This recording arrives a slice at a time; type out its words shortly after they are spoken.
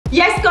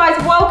Yes guys,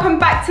 welcome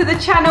back to the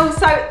channel.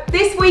 So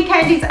this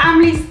weekend is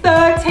Amelie's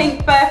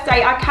 13th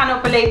birthday. I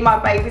cannot believe my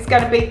baby's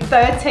going to be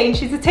 13.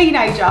 She's a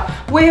teenager.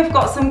 We have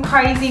got some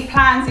crazy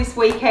plans this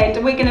weekend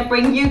and we're going to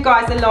bring you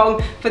guys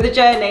along for the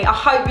journey. I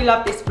hope you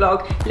love this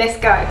vlog. Let's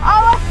go.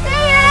 Oh, I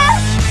see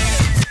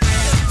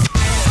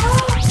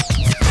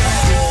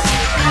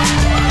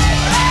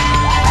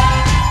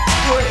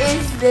it! What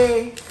is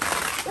this?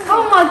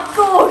 Oh my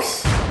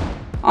gosh!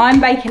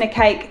 I'm baking a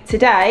cake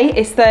today,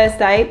 it's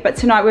Thursday, but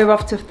tonight we're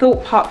off to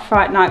Thorpe Park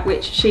Fright Night,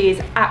 which she is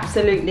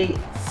absolutely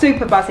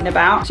super buzzing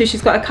about. So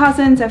she's got her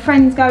cousins, her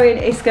friends going,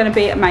 it's gonna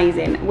be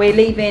amazing. We're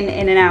leaving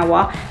in an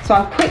hour, so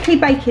I'm quickly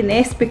baking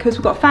this because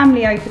we've got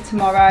family over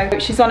tomorrow.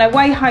 She's on her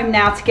way home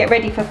now to get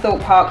ready for Thorpe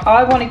Park.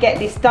 I wanna get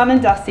this done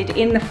and dusted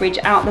in the fridge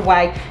out the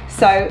way.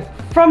 So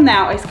from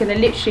now, it's gonna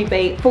literally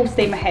be full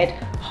steam ahead,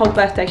 whole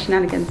birthday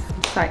shenanigans.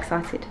 I'm so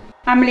excited.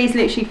 Amelie's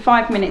literally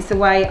 5 minutes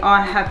away.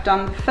 I have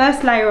done the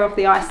first layer of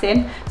the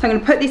icing, so I'm going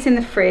to put this in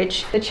the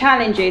fridge. The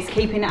challenge is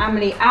keeping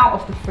Amelie out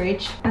of the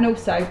fridge and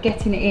also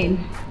getting it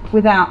in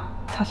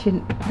without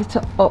touching the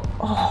top.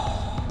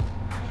 Oh.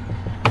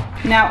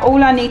 Now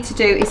all I need to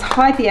do is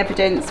hide the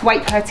evidence,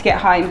 wait for her to get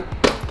home,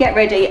 get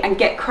ready and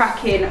get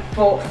cracking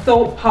for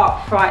Thorpe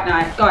Park Fright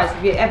Night. Guys,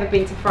 have you ever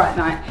been to Fright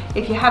Night?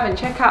 If you haven't,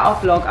 check out our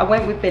vlog. I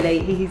went with Billy.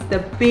 He's the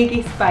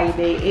biggest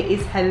baby. It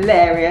is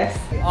hilarious.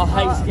 I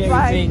hate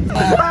scary things. I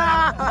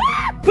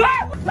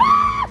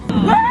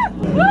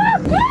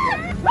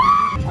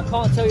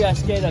can't tell you how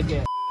scared I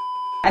get.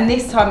 And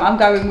this time I'm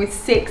going with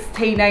 6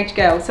 teenage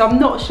girls, so I'm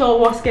not sure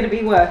what's going to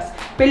be worse,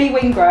 Billy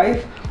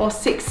Wingrove or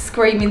 6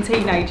 screaming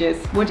teenagers.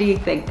 What do you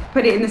think?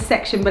 Put it in the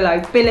section below.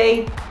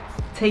 Billy,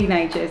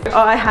 teenagers.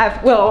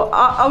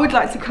 I would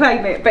like to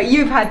claim it, but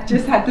you've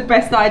just had the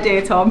best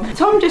idea, Tom.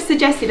 Tom just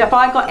suggested if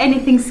I got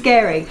anything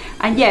scary,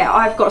 and yeah,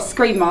 I've got a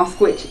scream mask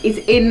which is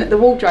in the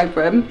wardrobe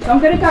room. So I'm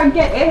gonna go and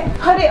get it,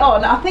 put it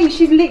on. I think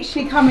she's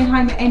literally coming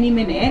home at any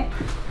minute.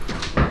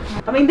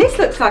 I mean, this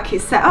looks like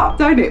it's set up,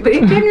 don't it? But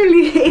it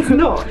generally is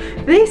not.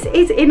 This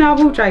is in our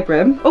wardrobe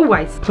room,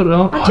 always. Put it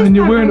on. Oh, and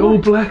you're wearing all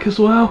black as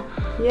well.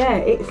 Yeah,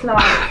 it's like...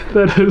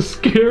 That is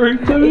scary.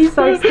 It's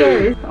so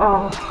scary.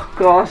 Oh,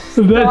 gosh.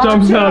 That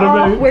jumps out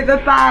of me. With a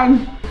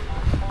bang.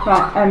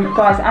 Right,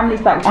 guys,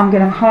 Amelie's back. I'm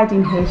going to hide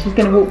in here. She's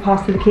going to walk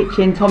past to the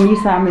kitchen. Tom, you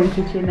say I'm in the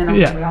kitchen, then I'm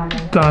going to be on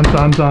there.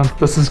 Done.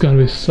 This is going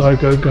to be so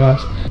good,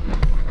 guys.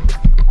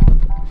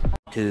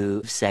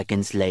 2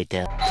 seconds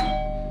later.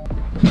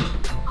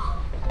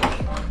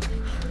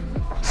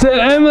 Say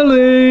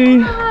Amelie!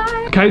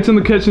 Hi. Kate's in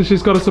the kitchen.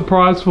 She's got a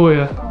surprise for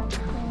you.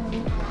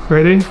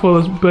 Ready for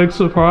this big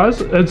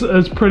surprise?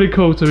 It's pretty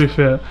cool, to be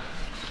fair.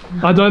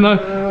 I don't know.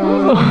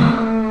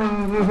 How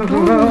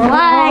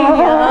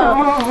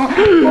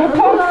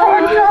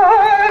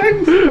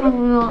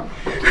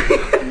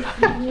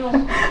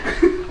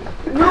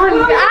are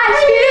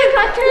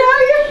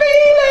you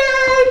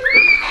feeling?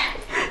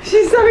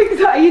 She's so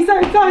excited. Are you so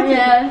excited?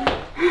 Yeah.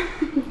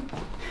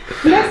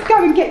 Let's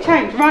go and get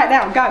changed right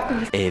now.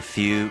 Go. A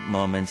few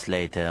moments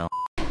later.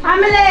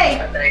 Amelie!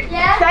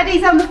 Yeah?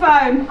 Daddy's on the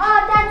phone.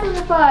 Oh, Dad's on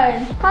the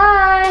phone.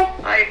 Hi.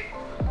 Hi.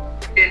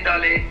 Good,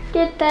 darling.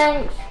 Good,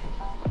 thanks.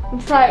 I'm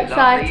so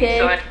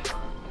excited.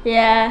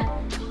 Yeah.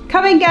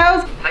 Come in,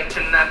 girls. Take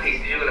some nappies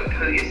because you're going to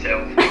poo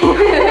yourself.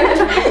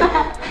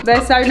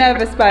 They're so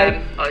nervous,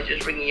 babe. I was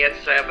just ringing you to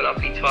say have a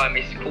lovely time.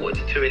 It's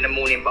 1:45 in the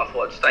morning, but I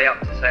thought I'd stay up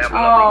to say have a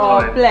lovely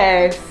Oh, time.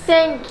 bless.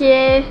 Thank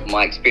you.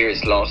 My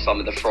experience last time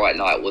at the Fright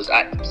Night was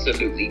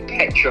absolutely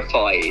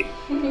petrifying.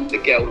 The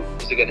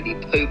girls are going to be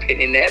pooping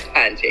in their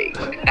panties.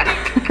 They're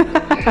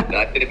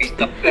going to be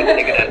stuck there.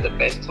 They're going to have the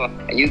best time.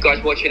 And you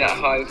guys watching at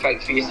home,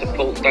 thanks for your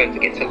support. Don't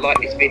forget to like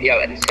this video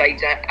and say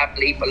to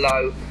Amelie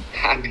below,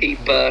 happy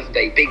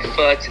birthday, big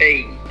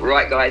 13.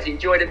 Right, guys,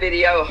 enjoy the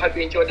video. I hope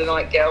you enjoyed the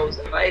night, girls.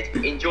 Guys,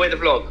 enjoy the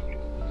vlog.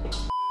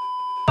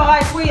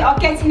 Guys, we are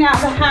getting out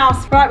of the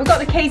house. Right, we've got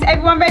the keys.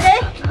 Everyone ready?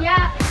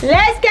 Yeah.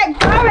 Let's get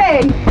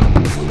going.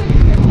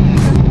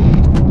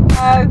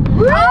 Oh my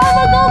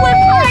God, we're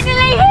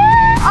finally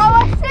here. Oh,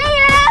 I see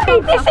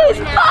it. This is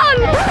fun.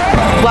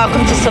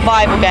 Welcome to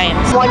survival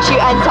games. Once you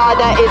enter,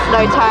 there is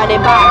no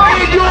turning back.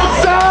 Hide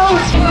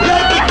yourselves!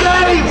 Let the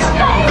gates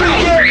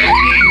begin!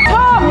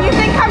 Tom, you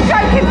think I'm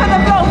joking for the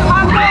vlog?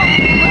 I'm not.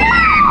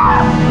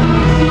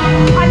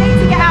 I need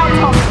to get out,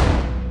 Tom.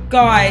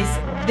 Guys,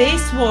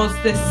 this was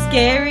the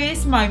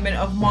scariest moment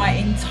of my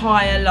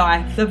entire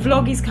life. The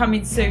vlog is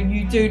coming soon.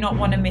 You do not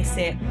want to miss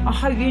it. I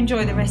hope you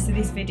enjoy the rest of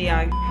this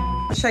video.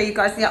 I'll show you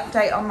guys the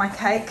update on my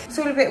cake. It's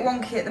all a bit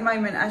wonky at the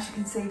moment, as you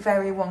can see,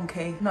 very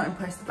wonky. Not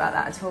impressed about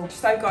that at all.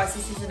 So guys,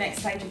 this is the next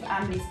stage of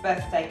Amelie's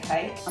birthday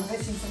cake. I'm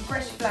putting some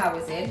fresh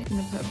flowers in. I'm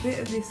gonna put a bit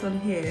of this on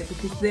here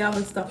because the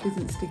other stuff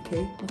isn't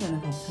sticky. I don't know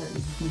if I've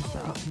totally just messed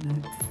that up, you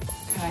know.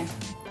 Okay.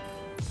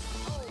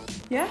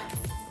 Yeah?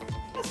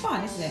 That's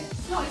fine, isn't it?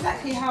 It's not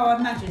exactly how I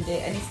imagined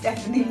it, and it's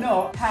definitely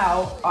not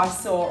how I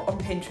saw on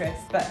Pinterest,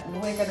 but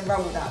we're gonna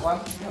roll with that one.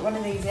 Put one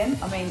of these in.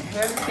 I mean,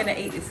 whoever's gonna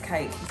eat this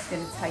cake is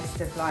gonna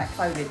taste of like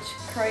foliage.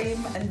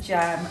 Cream and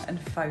jam and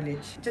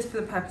foliage. Just for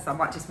the purpose, I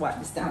might just wipe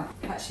this down.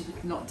 Actually, we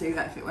could not do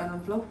that if it went on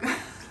vlog.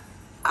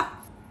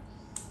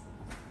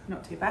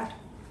 not too bad.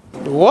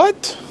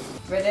 What?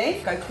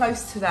 Ready? Go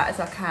close to that as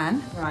I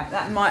can. Right,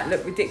 that might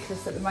look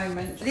ridiculous at the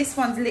moment. This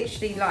one's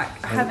literally like,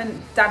 I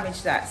haven't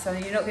damaged that, so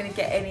you're not going to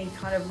get any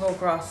kind of raw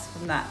grass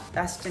from that.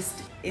 That's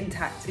just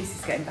intact. This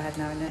is getting bad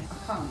now, isn't it? I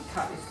can't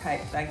cut this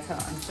cake later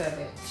and serve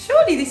it.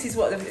 Surely this is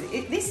what,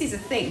 this is a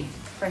thing,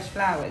 fresh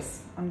flowers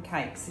on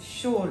cakes. So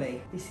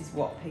surely this is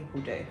what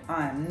people do.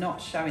 I am not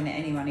showing it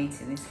anyone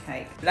eating this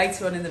cake.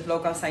 Later on in the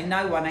vlog I'll say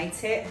no one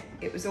ate it.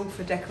 It was all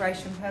for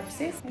decoration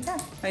purposes. There you go.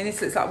 I mean,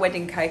 this looks like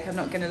wedding cake, I'm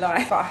not going to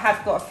lie. But I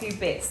have got a few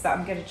bits that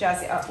I'm going to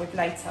jazz it up with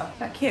later. Isn't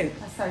that cute?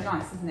 That's so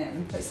nice, isn't it?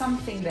 And put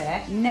something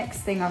there.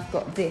 Next thing I've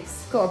got this.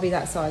 It's got to be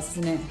that size,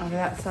 isn't it? Over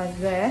that size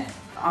there.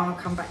 I'll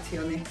come back to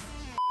you on this.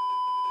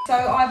 So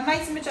I've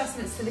made some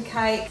adjustments to the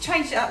cake,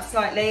 changed it up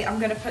slightly. I'm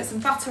going to put some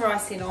butter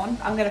icing on.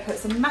 I'm going to put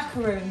some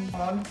macaroon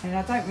on. And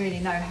I don't really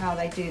know how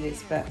they do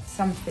this, but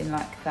something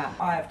like that.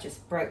 I have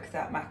just broke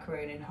that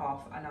macaroon in half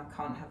and I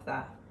can't have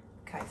that.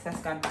 Okay, so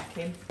that's going back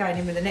in. Going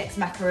in with the next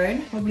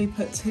macaroon. Probably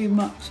put too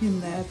much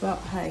in there, but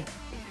hey,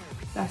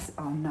 that's,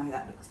 oh no,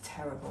 that looks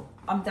terrible.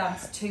 I'm down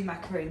to 2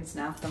 macaroons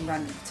now. So I'm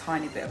going with a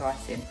tiny bit of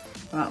icing.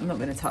 Right, I'm not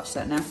going to touch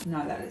that now.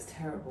 No, that looks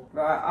terrible.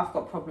 Right, I've got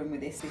a problem with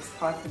this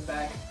piping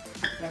bag.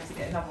 I have to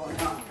get another one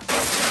out.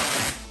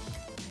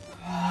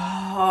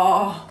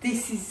 Oh,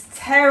 this is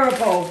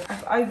terrible.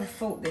 I've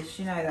overthought this,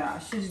 you know that. I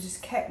should have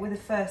just kept with the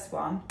first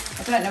one.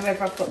 I don't know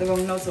whether I've got the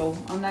wrong nozzle.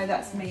 I know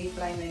that's me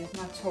blaming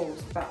my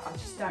tools, but I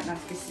just don't know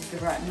if this is the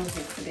right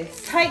nozzle for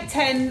this. Take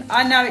 10,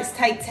 I know it's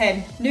take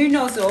 10. New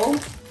nozzle,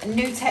 a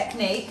new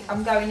technique.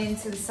 I'm going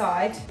into the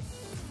side.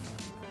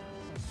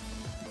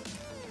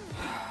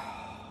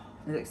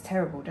 It looks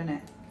terrible, doesn't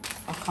it?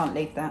 I can't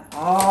leave that.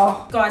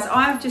 Oh, guys,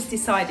 I've just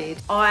decided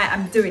I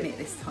am doing it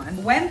this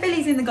time. When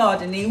Billy's in the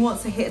garden and he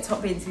wants to hit a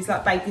top bin, so he's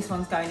like, babe, this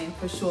one's going in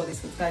for sure,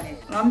 this one's going in.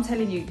 And I'm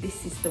telling you,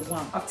 this is the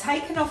one. I've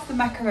taken off the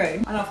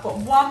macaroon and I've got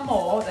one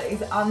more that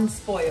is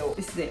unspoiled.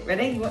 This is it.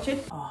 Ready? You watching?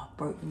 Oh, I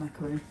broke the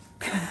macaroon.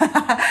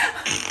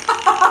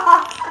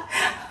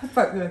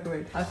 Broke the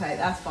macaroon. Okay,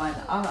 that's fine.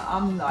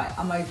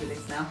 I'm over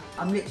this now.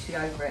 I'm literally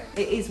over it.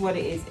 It is what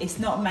it is. It's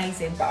not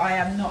amazing, but I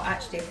am not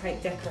actually a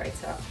cake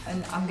decorator.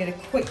 And I'm gonna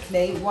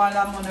quickly, while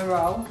I'm on a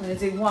roll, I'm gonna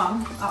do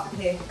one up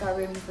here, go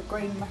in with the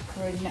green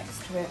macaroon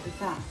next to it with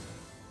that.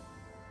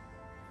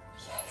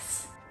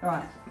 Yes.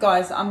 Right,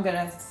 guys, I'm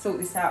gonna sort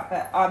this out,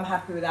 but I'm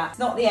happy with that. It's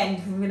not the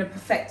end, I'm gonna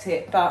perfect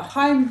it, but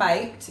home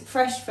baked,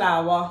 fresh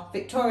flour,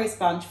 Victoria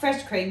sponge,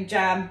 fresh cream,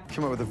 jam.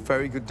 Come up with a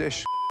very good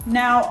dish.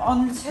 Now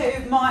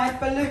onto my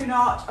balloon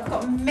arch. I've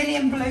got a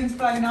million balloons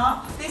blown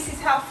up. This is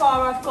how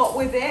far I've got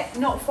with it,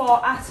 not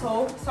far at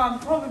all. So I'm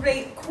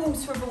probably a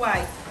quarter of the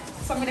way.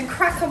 So I'm gonna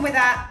crack on with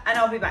that and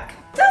I'll be back.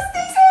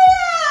 Dusty's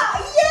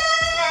here!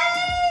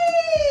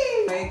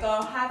 Yay! We're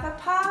gonna have a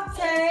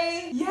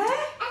party. Yeah?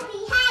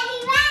 Happy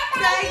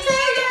birthday to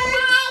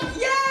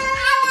you!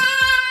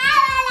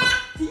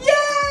 Yay!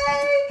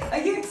 Yay! Are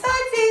you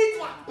excited?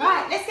 Yeah.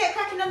 Right, let's get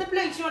cracking on the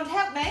balloons. Do you want to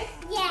help me?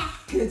 Yeah.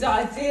 Good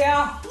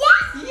idea. Yeah.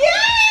 Yay!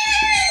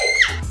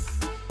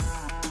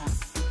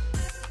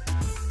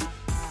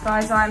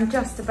 Guys, I'm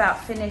just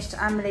about finished.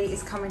 Amelie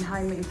is coming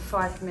home in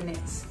 5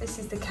 minutes. This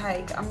is the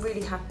cake. I'm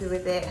really happy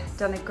with it.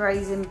 Done a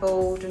grazing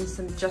board and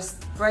some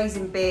just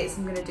grazing bits.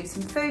 I'm gonna do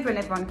some food when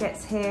everyone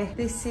gets here.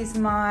 This is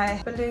my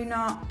balloon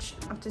arch.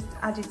 I've just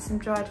added some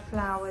dried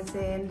flowers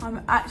in.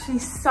 I'm actually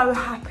so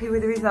happy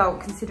with the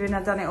result considering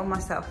I've done it all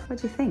myself. What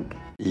do you think?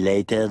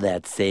 Later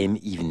that same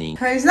evening.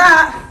 Who's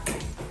that?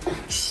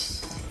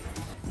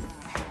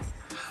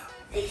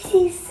 This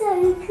is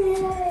so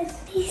good.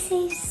 This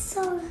is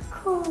so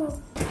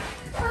cool.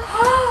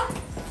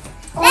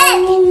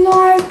 Oh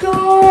my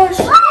gosh.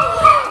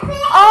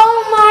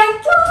 Oh my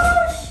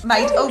gosh.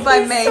 Made all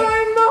by me. So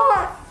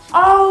much.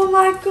 Oh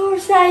my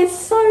gosh, that is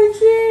so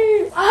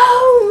cute.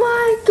 Oh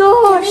my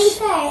gosh. To be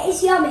fair,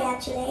 it's yummy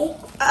actually.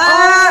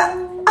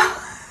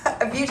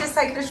 Have you just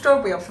taken a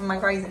strawberry off from my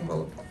grazing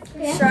board?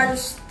 Yeah. Should I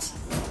just...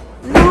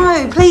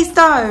 No, please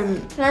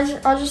don't.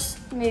 I'll just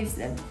move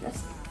them.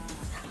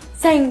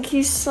 Thank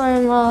you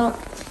so much.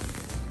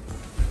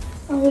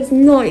 I was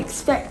not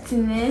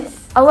expecting this.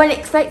 I wasn't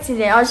expecting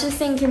it. I was just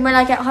thinking when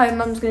I get home,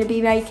 Mum's going to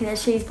be making a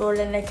cheese ball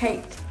and a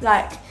cake.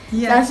 Like,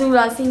 yeah. That's all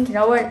I was thinking.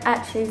 I wasn't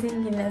actually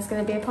thinking there's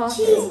going to be a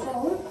party. Cheese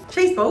ball?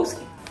 Cheese balls?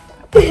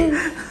 Go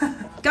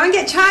and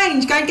get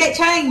changed. Go and get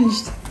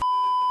changed.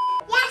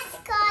 Yes,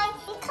 guys.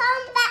 We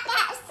come back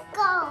at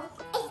school.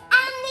 It's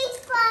Amelie's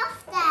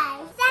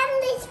birthday. It's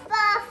Amelie's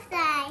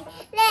birthday.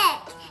 Look,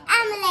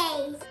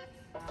 Amelie's.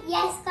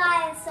 Yes,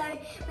 guys, so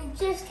we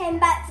just came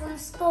back from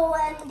school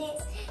and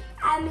it's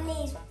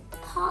Amelie's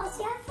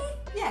party, I think?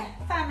 Yeah,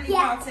 family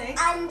party.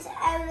 And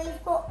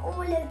we've got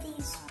all of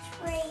these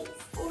trees.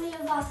 All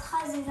of our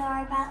cousins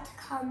are about to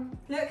come.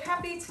 Look how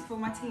beautiful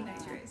my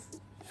teenager is.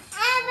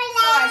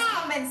 Amelie! Guys,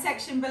 comment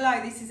section below,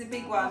 this is a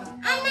big one.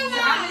 Amelie!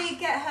 Did Amelie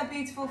get her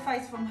beautiful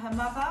face from her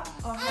mother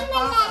or her Amelie!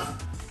 father?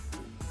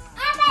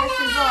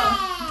 Pressure's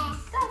on.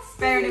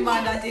 Bearing in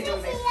mind I did all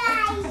this.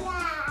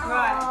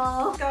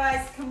 Right,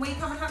 guys, can we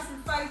come and have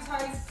some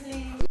photos,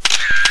 please?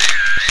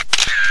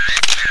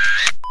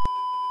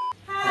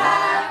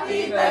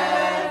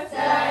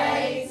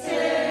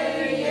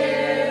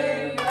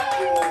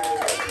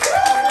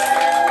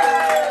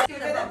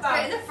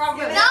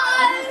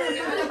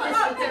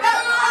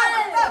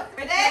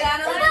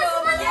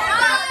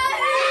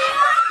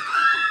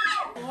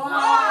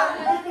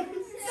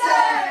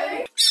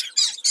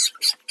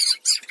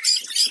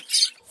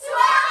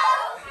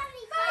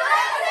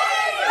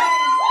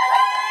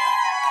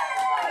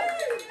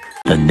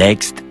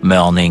 next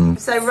morning.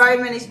 So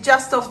Roman is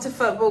just off to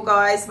football,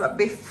 guys, but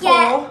before...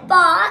 Yeah,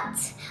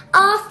 but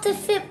after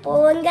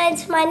football, I'm going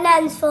to my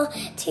nan's for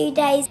 2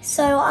 days.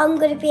 So I'm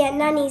going to be at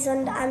Nanny's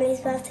on Amelie's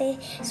birthday.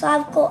 So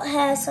I've got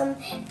her some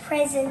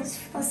presents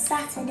for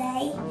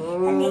Saturday.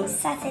 And it's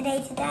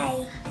Saturday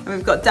today. And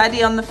we've got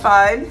Daddy on the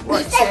phone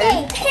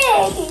watching.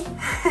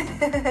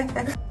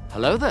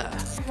 Hello there.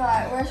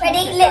 Right,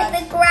 Ready? Look,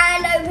 the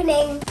grand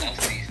opening.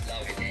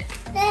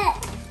 Look.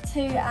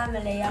 To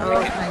Amelie.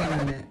 Oh, hang on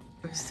a minute.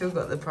 We've still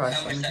got the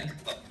price on it.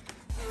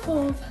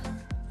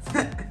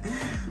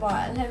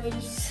 Right, let me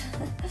just...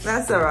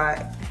 That's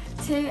alright.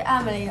 To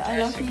Amelie, I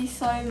love you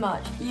so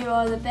much. You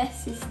are the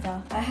best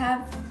sister I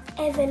have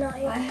ever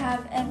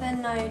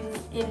known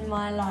in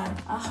my life.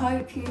 I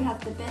hope you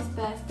have the best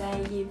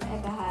birthday you've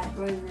ever had,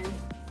 Roman.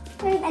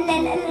 And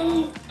then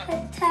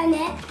turn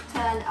it.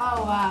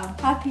 Oh wow.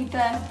 Happy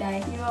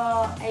birthday. You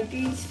are a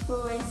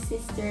beautiful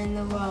sister in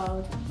the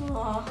world.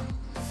 Oh,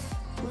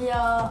 we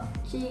are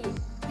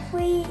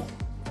BFFs.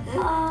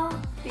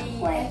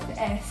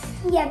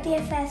 Yeah,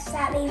 BFFs.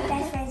 That means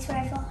best friends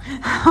forever.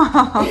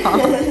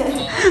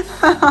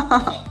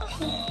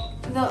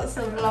 Lots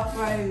of love,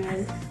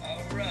 Roman.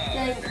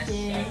 Thank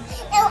you.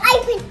 No,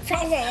 open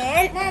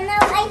presents. No,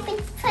 open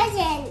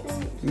presents.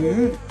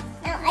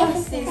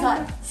 It's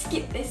like,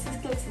 skip this,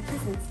 let's go to the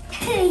presents.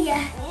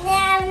 Yeah.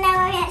 No,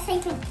 I actually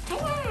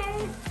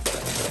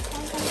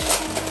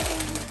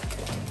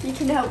You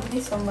can help with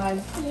this one,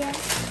 Ryan. Yeah.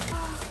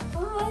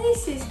 Oh,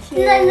 this is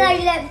cute. No,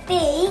 look, B,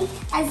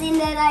 as in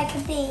like a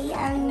B,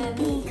 and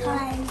B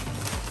kind.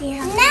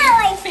 Yeah.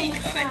 Now I think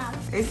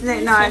so. Isn't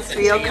it nice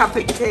for your cup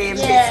of tea and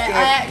Yeah, biscuit? I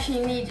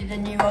actually needed a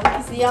new one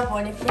because the other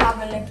one, if you have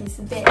a look, it's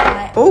a bit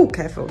like... Oh,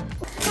 careful.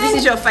 This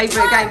is your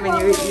favourite game when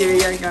you were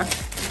younger.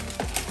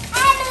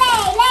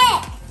 Amelie,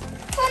 look!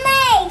 For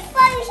me,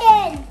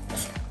 function!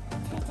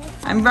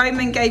 And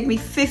Roman gave me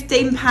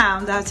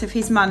 £15 out of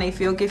his money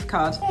for your gift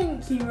card.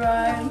 Thank you,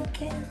 Ryan.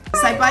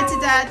 Say bye to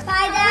Dad.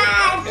 Bye,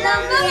 Dad.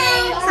 Love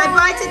you. Say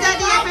bye to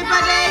Daddy,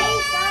 everybody.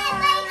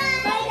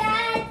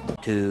 Bye,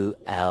 Dad. 2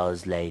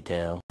 hours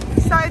later.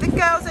 So the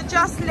girls are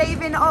just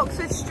leaving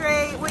Oxford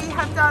Street. We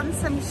have done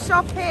some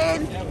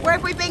shopping. Where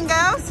have we been,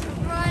 girls?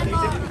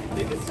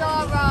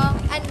 Zara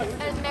and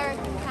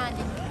American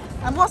Candy.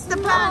 And what's the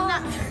plan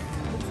now?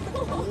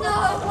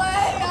 No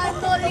way,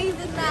 I'm not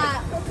leaving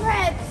that.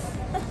 Crepes.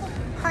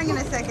 Hang on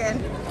a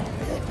second.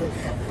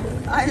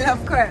 I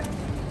love crepes.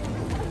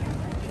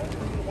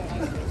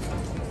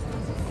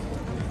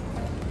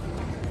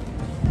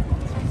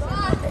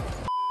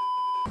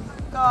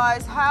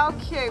 Guys, how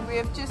cute. We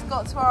have just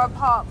got to our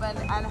apartment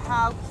and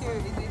how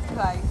cute is this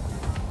place.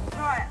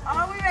 Right,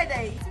 are we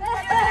ready?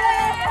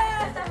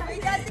 Yeah! We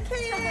got the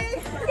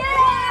keys!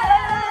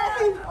 Yeah!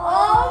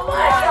 Oh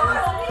my god!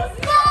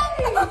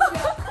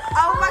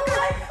 Oh my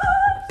god!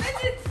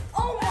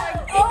 Oh my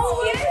god!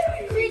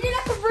 It's you! You did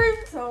like a room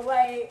tour,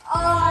 wait. Oh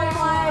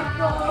my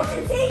god!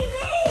 TV!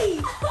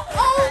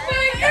 Oh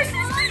my gosh!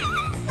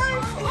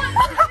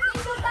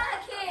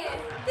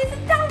 This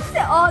is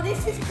downstairs. Oh,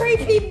 this is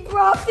creepy,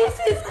 bro. This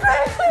is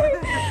creepy.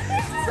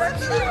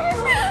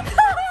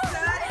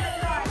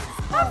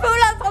 I feel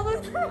like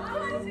someone's...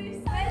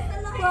 Where's the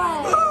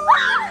light?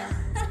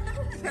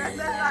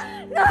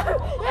 No!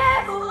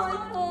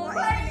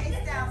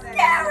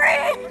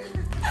 Scary!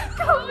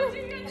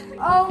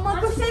 Oh my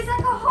gosh, there's like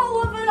a whole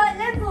other like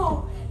level.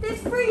 There's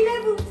 3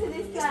 levels to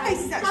this place. This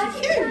place is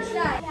actually huge.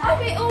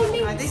 Have it all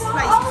linked Oh, this up.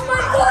 place Oh is my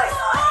amazing. gosh!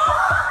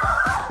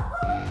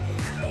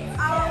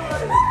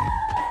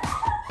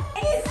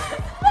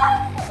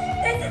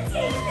 There's a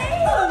TV!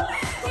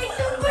 It's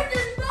a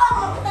wooden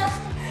ball!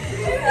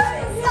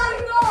 It's so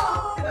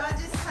long! Can I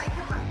just take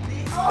a back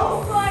this? Oh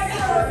my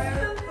god!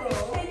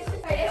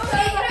 It's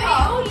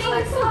all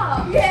linked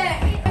up! Yeah!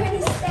 Many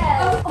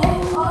stairs! Oh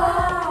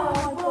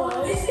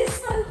wow! This is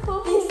so cool!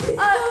 This is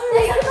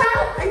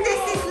And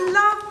this is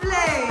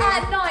lovely!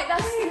 at night,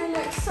 that's gonna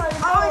look so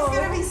cool! Oh, it's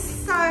going to be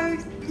so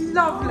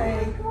lovely.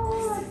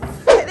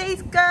 Look at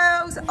these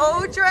girls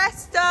all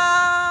dressed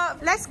up.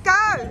 Let's go.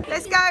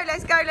 Let's go,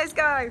 let's go, let's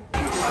go.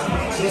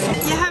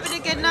 You having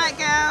a good night,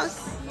 girls?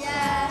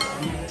 Yeah.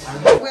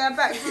 We are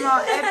back from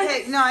our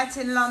epic night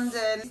in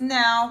London. It's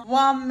now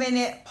 1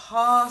 minute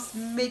past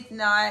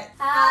midnight.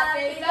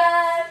 Happy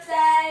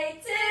birthday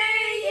to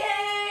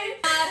you!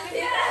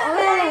 Happy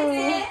birthday,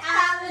 dear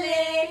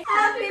Amelie!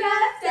 Happy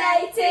birthday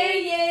to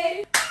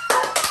you!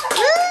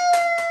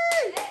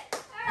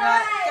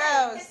 Right,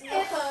 girls.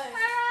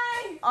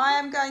 I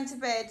am going to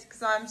bed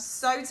because I'm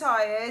so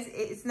tired.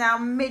 It's now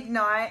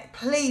midnight.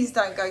 Please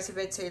don't go to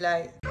bed too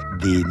late.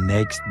 The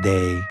next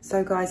day.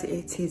 So guys,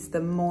 it is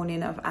the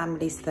morning of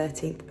Amelie's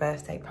 13th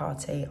birthday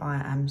party. I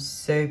am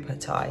super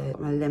tired.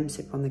 My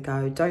lemsip on the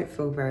go. Don't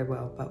feel very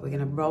well, but we're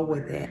gonna roll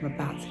with it. I'm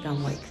about to go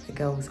and wake the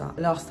girls up.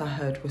 Last I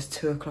heard was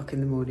 2 o'clock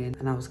in the morning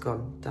and I was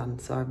done.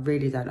 So I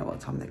really don't know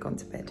what time they've gone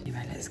to bed.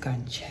 Anyway, let's go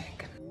and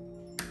check.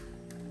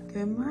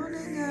 Good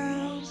morning,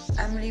 girls.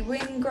 Amelie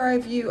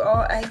Wingrove, you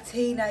are a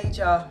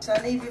teenager. So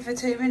I leave you for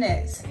 2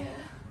 minutes?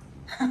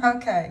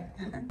 Okay.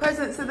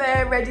 Presents are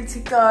there, ready to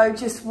go,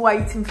 just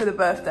waiting for the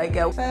birthday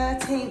girl.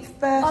 13th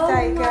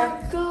birthday girl.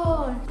 Oh my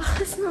god. I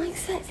was not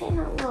expecting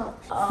that much.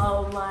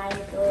 Oh my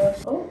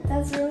gosh. Oh,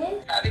 that's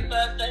ringing. Happy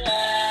birthday,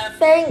 Em.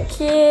 Thank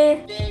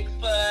you. Big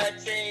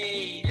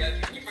 13. You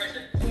open your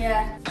present?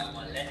 Yeah. Come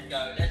on, let's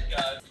go, let's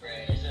go.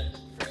 Presents.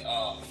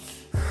 Oh.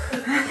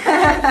 When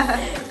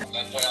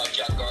I was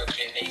younger,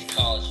 opening these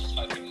cards, just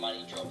hoping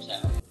money drops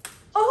out.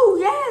 Oh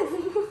yeah.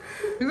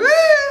 Woo!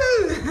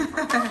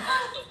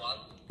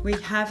 We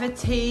have a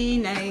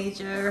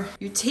teenager.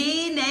 You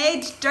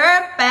teenage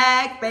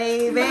dirtbag,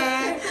 baby.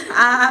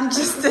 I'm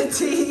just a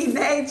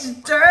teenage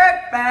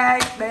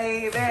dirtbag,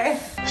 baby.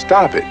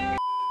 Stop it.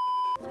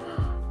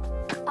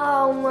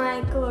 Oh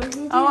my god.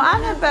 Oh,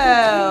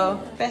 Annabelle.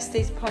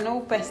 Besties upon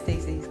all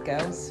besties, these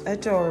girls.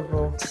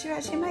 Adorable. Did you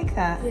actually make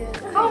that? Yeah.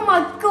 Oh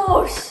my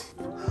gosh.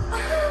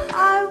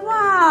 Oh,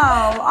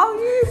 wow. Oh,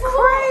 you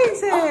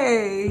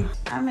crazy.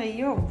 Amelie,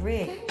 you're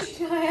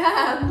rich. I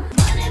am.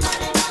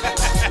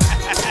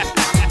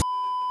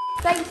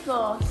 Thanks,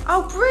 boss.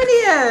 Oh,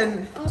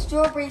 brilliant.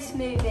 Strawberry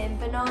smoothing,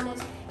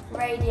 bananas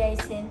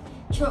radiating,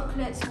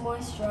 chocolate's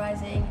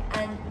moisturising,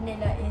 and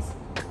vanilla is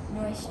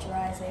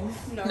moisturising.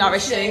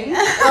 Nourishing.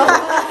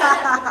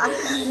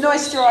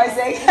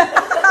 Moisturising.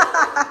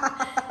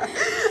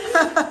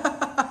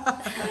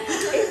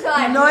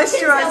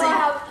 Moisturising.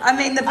 I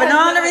mean, the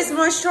banana is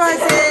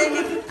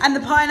moisturising and the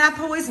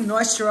pineapple is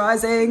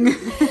moisturising.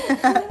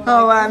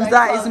 Oh,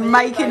 that is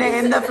making it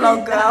in the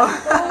vlog, girl.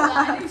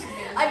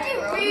 I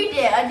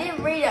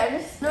didn't read it. I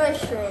just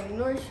nourishing.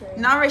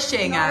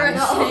 Nourishing,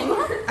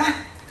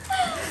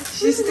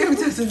 She still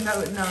doesn't know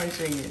what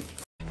nourishing is.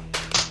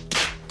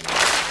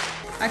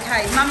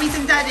 Okay, mummies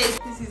and daddies.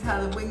 This is how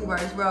the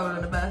Wingroves roll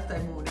on a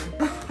birthday morning.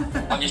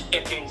 I'm just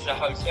getting into the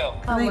hotel.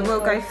 I think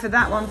we'll go for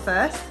that one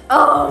first.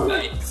 Oh.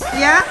 Right.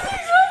 Yeah?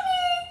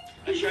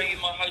 I'll show you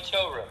my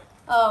hotel room.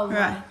 Oh.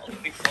 Right.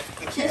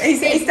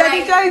 Is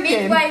Daddy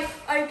joking? Midway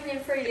opening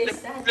through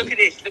this. Look at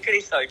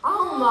this though.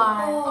 Oh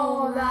my.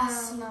 Oh,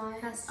 that's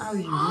nice. Oh,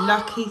 you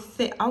lucky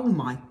thing. Oh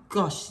my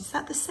gosh, is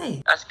that the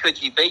sea? That's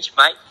Coogee Beach,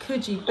 mate.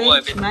 Coogee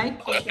Beach, mate.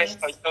 Got the best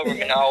hotel room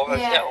in the whole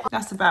hotel.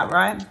 That's about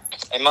right.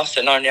 They must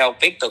have known the old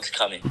big dog's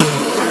coming.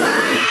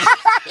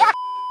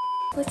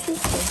 What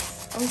is this?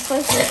 I'm so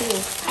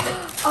confused.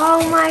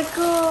 Oh my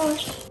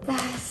gosh.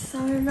 That's so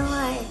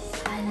nice.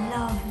 I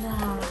love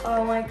that.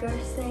 Oh my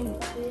gosh,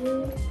 thank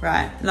you.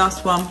 Right,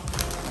 last one.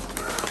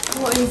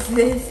 What is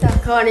this? I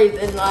can't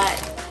even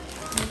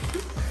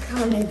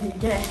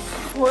guess.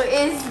 What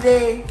is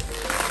this?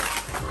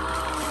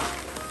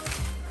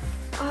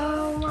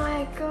 Oh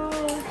my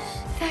gosh,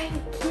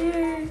 thank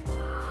you.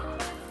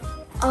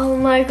 Oh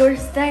my gosh,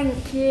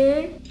 thank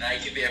you. Now you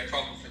could be a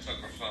proper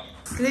photographer.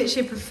 It's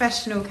literally a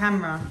professional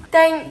camera.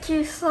 Thank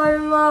you so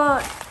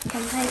much. I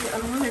can take it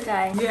on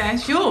holiday. Yeah,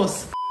 it's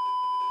yours.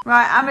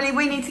 Right, Amelie,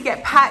 we need to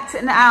get packed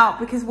and out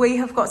because we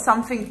have got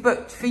something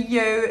booked for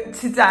you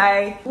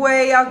today.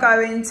 We are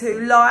going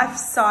to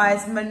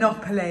life-size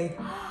Monopoly.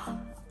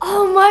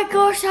 Oh my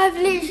gosh, I've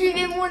literally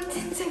been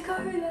wanting to go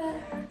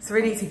there. So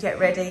we need to get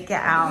ready,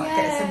 get out,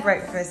 get some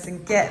breakfast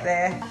and get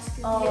there.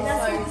 Oh,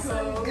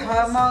 so cool.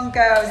 Come on,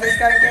 girls, let's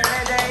go and get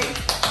ready.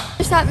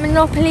 Just at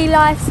Monopoly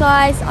life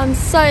size. I'm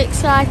so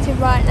excited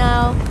right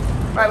now.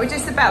 Right, we're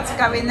just about to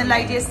go in. The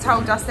lady has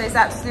told us there's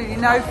absolutely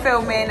no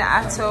filming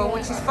at all,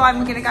 which is fine.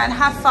 We're going to go and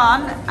have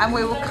fun and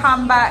we will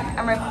come back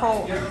and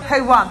report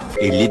who won.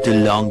 A little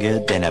longer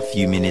than a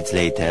few minutes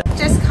later.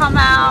 Just come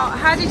out.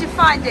 How did you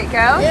find it,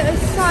 girls? It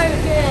was so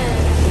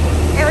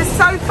good. It was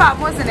so fun,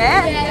 wasn't it?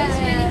 Yeah, it was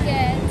really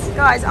good.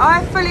 Guys,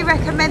 I fully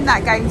recommend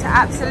that game to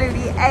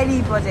absolutely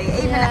anybody,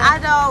 even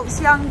adults,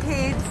 young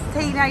kids,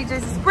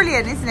 teenagers. It's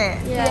brilliant, isn't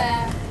it?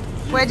 Yeah.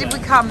 Where did we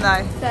come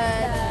though?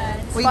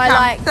 Third. We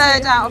come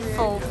third out of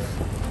fourth.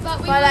 But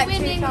we By were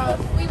winning before.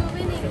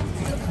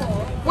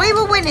 We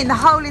were winning the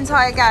whole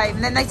entire game,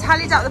 and then they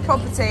tallied up the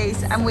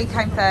properties and we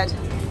came third.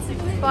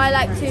 By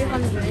like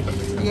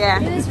 200. Yeah.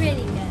 It was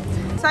really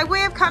good. So we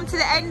have come to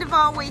the end of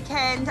our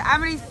weekend.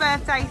 Amelie's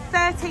birthday,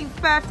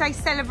 13th birthday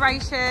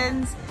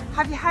celebrations.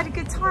 Have you had a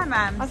good time,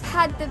 Am? I've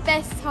had the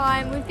best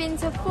time. We've been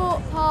to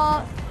Thorpe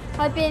Park.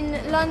 I've been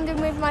in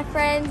London with my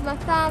friends. My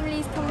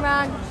family's come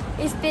around.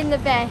 It's been the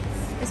best.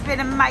 It's been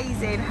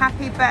amazing.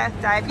 Happy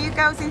birthday. Have you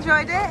girls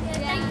enjoyed it? Yeah,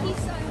 thank you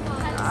so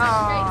much.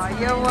 Oh,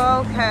 you're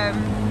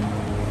welcome.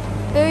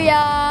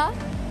 Booyah!